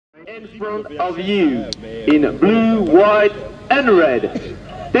In front of you, in blue, white and red,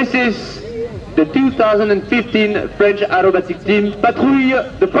 this is the 2015 French aerobatic team Patrouille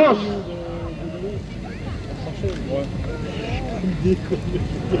De France.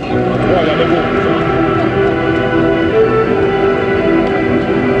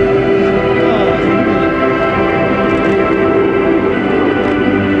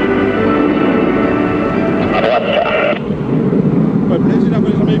 Blaise, il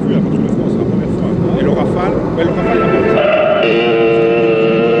n'avait jamais vu la Patrouille de France, c'est la première fois. Et le Rafale, il a pas vu.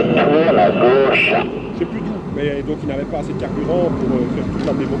 Je sais plus d'où, mais donc il n'avait pas assez de carburant pour faire toute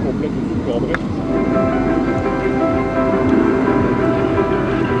la démo complète de tout le corps. Bref.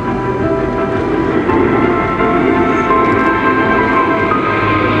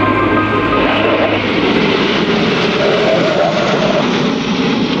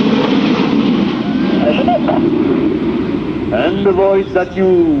 And the voice that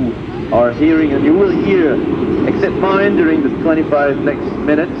you are hearing and you will hear, except mine during the 25 next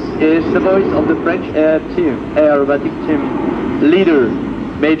minutes, is the voice of the French aerobatic team leader,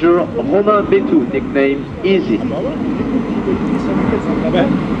 Major Romain Betou, nicknamed Easy.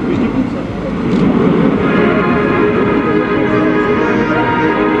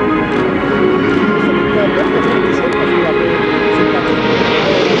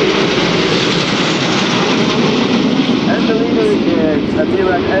 And the leader is a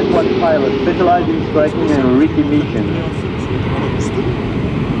Mirage S1 pilot specialized in striking and recognition.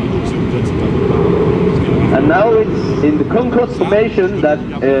 And now it's in the Concorde formation that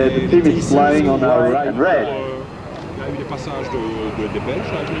the team is flying on our right and red.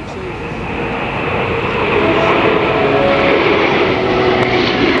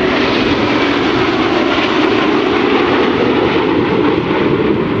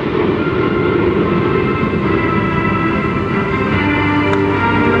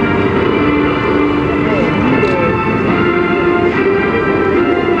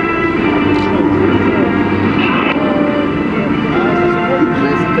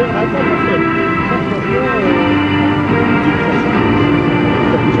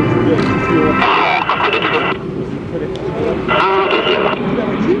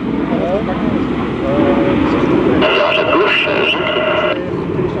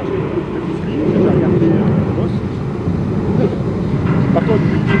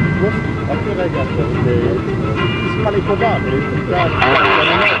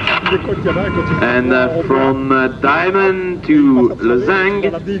 And from Diamond to Lausanne,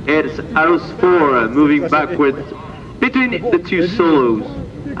 it's Aros 4 moving backwards between the two solos.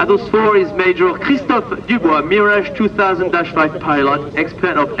 Aros 4 is Major Christophe Dubois, Mirage 2000-5 pilot,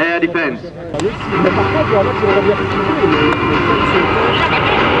 expert of air defense.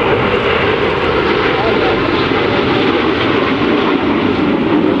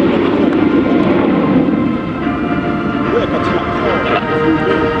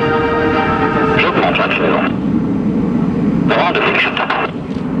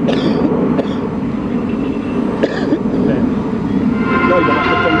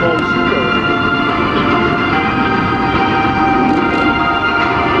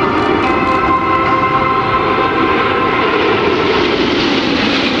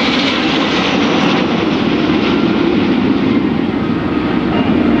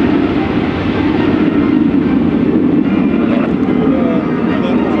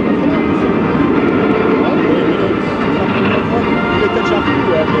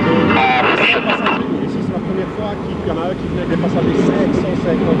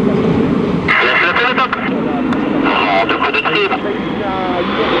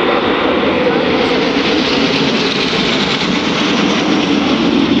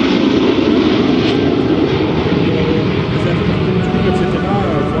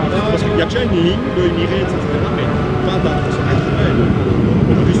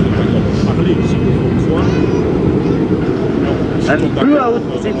 And throughout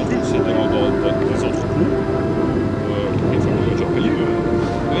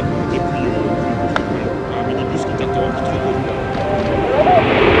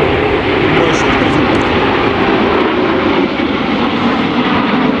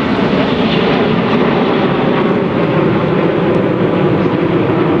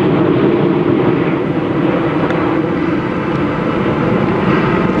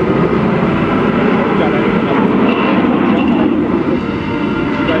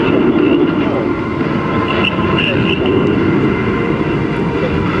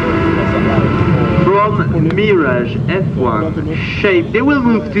Mirage F1 shape, they will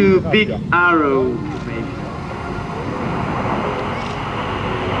move to Big Arrow formation.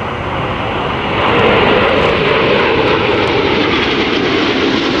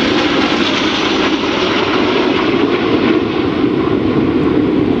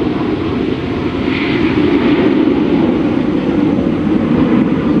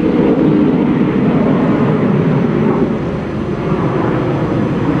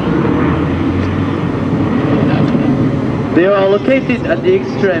 They are located at the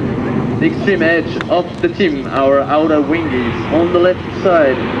extreme edge of the team. Our outer wing is on the left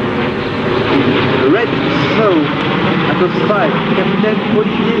side. Red snow at the 5, Captain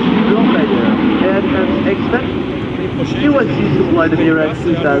Olivier Blanc-Bayer, air defense expert. He was used to fly the Mirage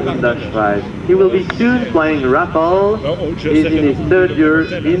 2000-5. He will be soon flying Rafale. He's in his third year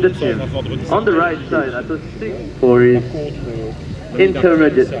in the team. On the right side at the 6 for his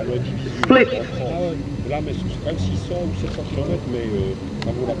intermediate split. Là, mais c'est quand même 600 ou 700 km, mais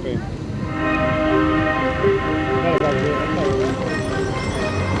ça vaut la peine.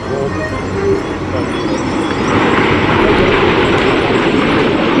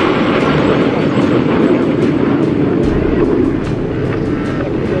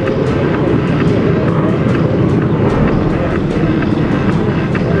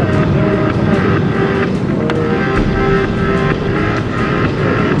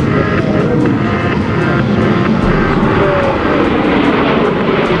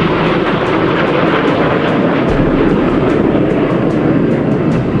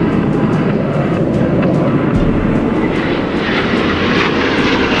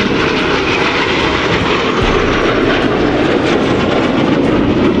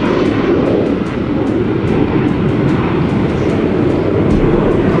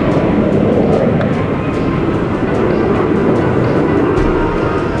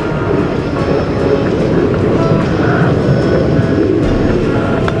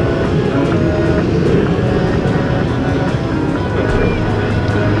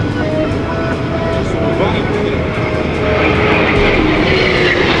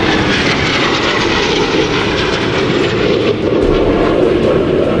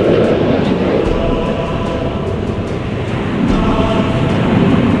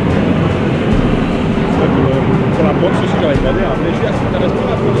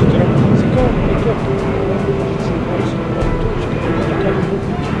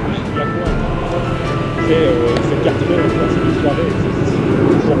 C'est cartonné, c'est une soirée,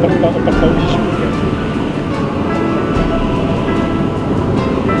 on part pas au bichou.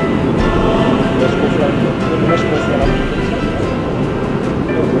 Là, je pense à la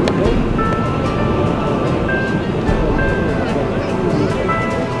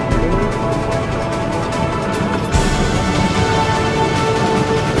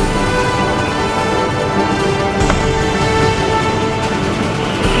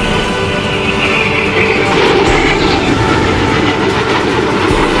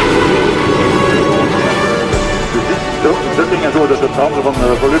door dat het veranderen van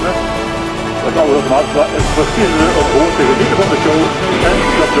volume, dat alles automatisch het verschillende op gewoon te genieten van de show en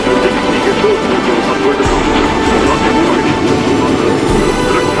dat de muziek niet gestoord moet worden van voor de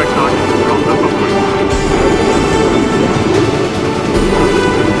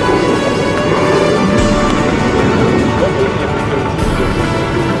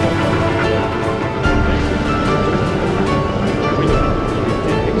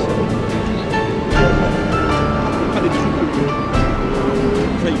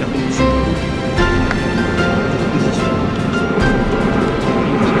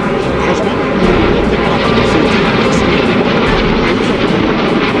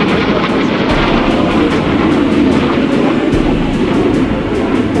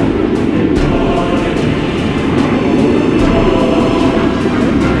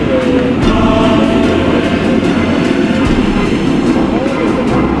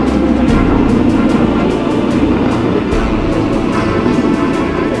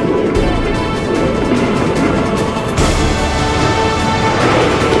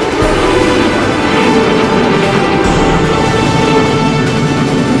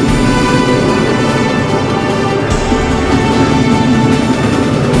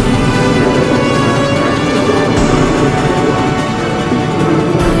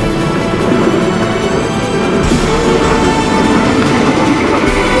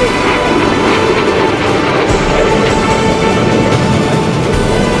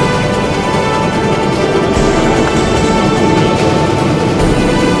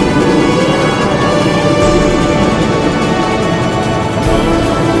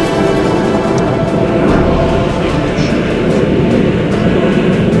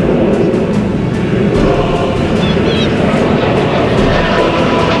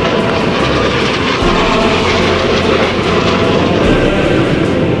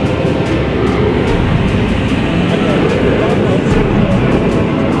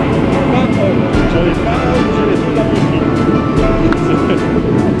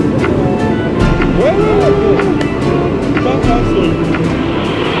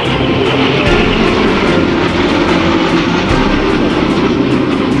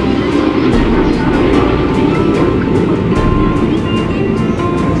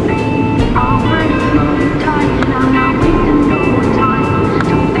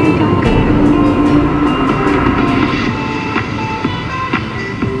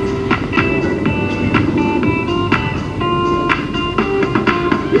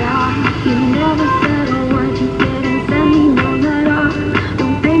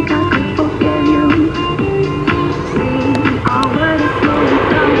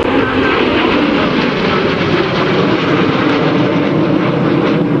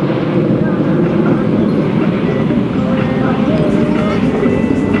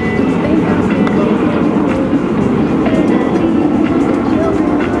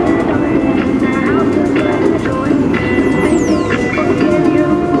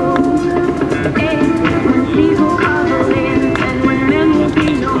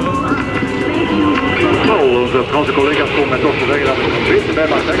je bij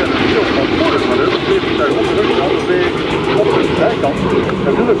mag zeggen, een heel verantwoordelijk, maar dat is op de rug, de andere twee op de zijkant.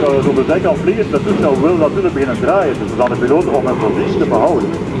 Natuurlijk, als op de zijkant vliegen, dat toestel wil natuurlijk beginnen draaien, dus dan de piloot om een positie te behouden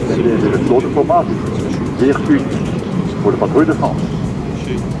in deze gesloten formatie. Zeer uniek voor de Patrouille de France.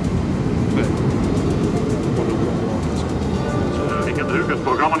 Ik heb natuurlijk het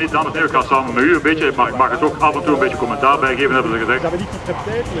programma niet aan het nu, ik ga samen met u een beetje, maar ik mag het ook af en toe een beetje commentaar bijgeven, hebben ze gezegd. Dat we niet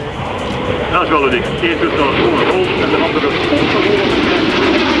getrapteerd, nee. Dat is wel uniek. Eén toestel is gewoon rol en de andere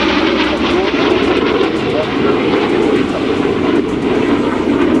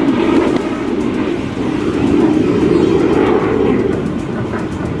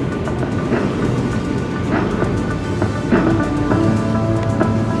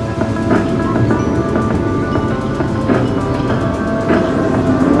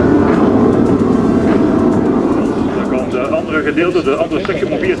gedeelte, de andere sectie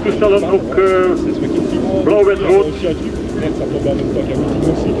van 4 toestellen, ook blauw, wit, rood. Ja,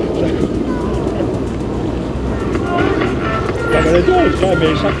 mais les autres, hein,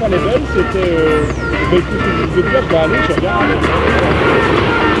 mais chaque fois les belles, c'était de dire, je dois aller, je regarde.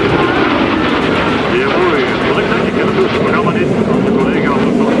 Ja, mooi. Wat ik denk, ik heb het programma niet van de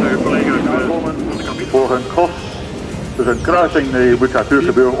collega's voor een cross. Dus een kruising moet natuurlijk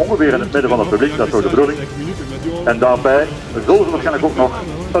gebeuren ongeveer in het midden van het publiek, dat is ook de bedoeling. En daarbij zullen ze waarschijnlijk ook nog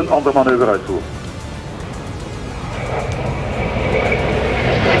een ander manoeuvre uitvoeren.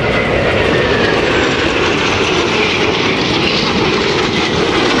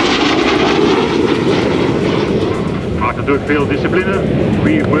 Maakt natuurlijk veel discipline.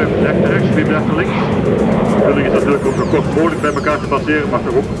 Wie blijft rechts, wie blijft links. De bedoeling is natuurlijk ook zo kort mogelijk bij elkaar te passeren, maar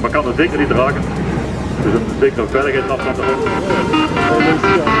toch ook, maar kan het zeker niet dragen. Dus een zekere veiligheidsafstand erop.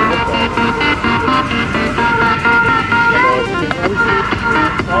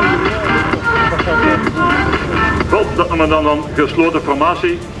 Wel, dat noemen we dan gesloten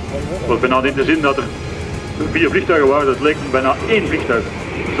formatie. Het was bijna niet te zien dat er 4 vliegtuigen waren, dat leek bijna 1 vliegtuig.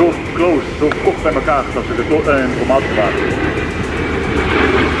 Zo close, zo kort bij elkaar dat ze gesloten in formatie waren.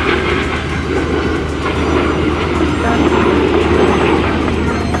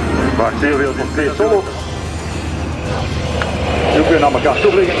 Maakt zeer veel van 2 solos. Nu kun je naar elkaar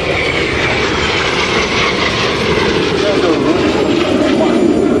toe vliegen.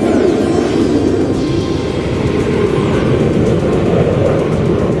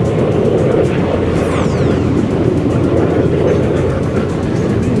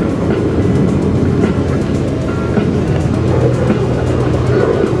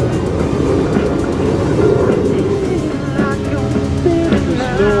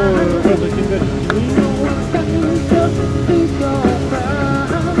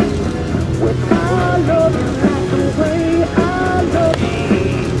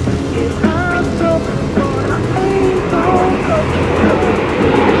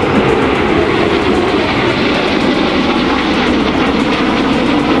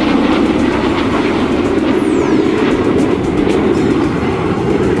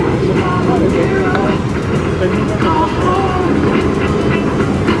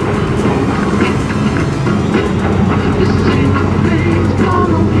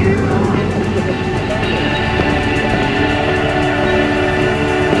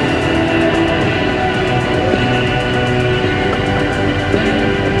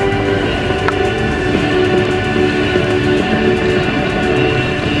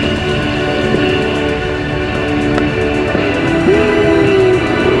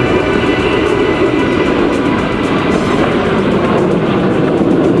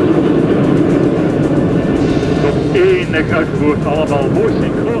 Uitgevoerd, allemaal mooi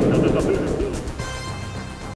synchroon.